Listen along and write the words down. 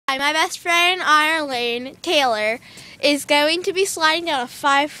My best friend, Ireland Taylor, is going to be sliding down a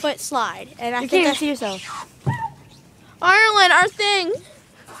 5-foot slide. And I You can't even see yourself. Ireland, our thing.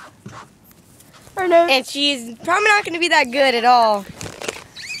 Or no. And she's probably not going to be that good at all.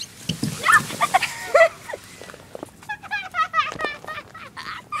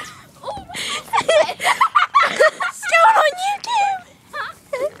 It's going on YouTube.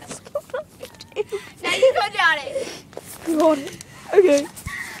 It's going on YouTube. Now you go down it. Hold it. Okay.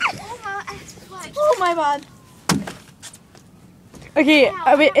 Oh my god. Okay,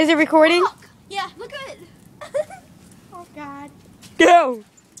 is it recording? Look. Yeah, look at it. Oh god. Go!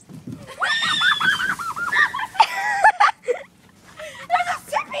 There's a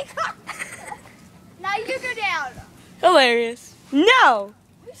sippy cup. Now you go down. Hilarious. No!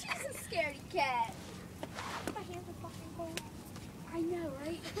 She's a scaredy cat. My hands are fucking cold. I know,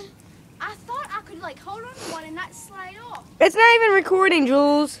 right? I thought I could like hold on to one and not slide off. It's not even recording,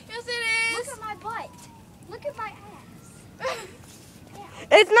 Jules. Yes, it is. Look at my butt. Look at my ass.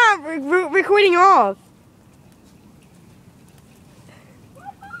 It's not recording off.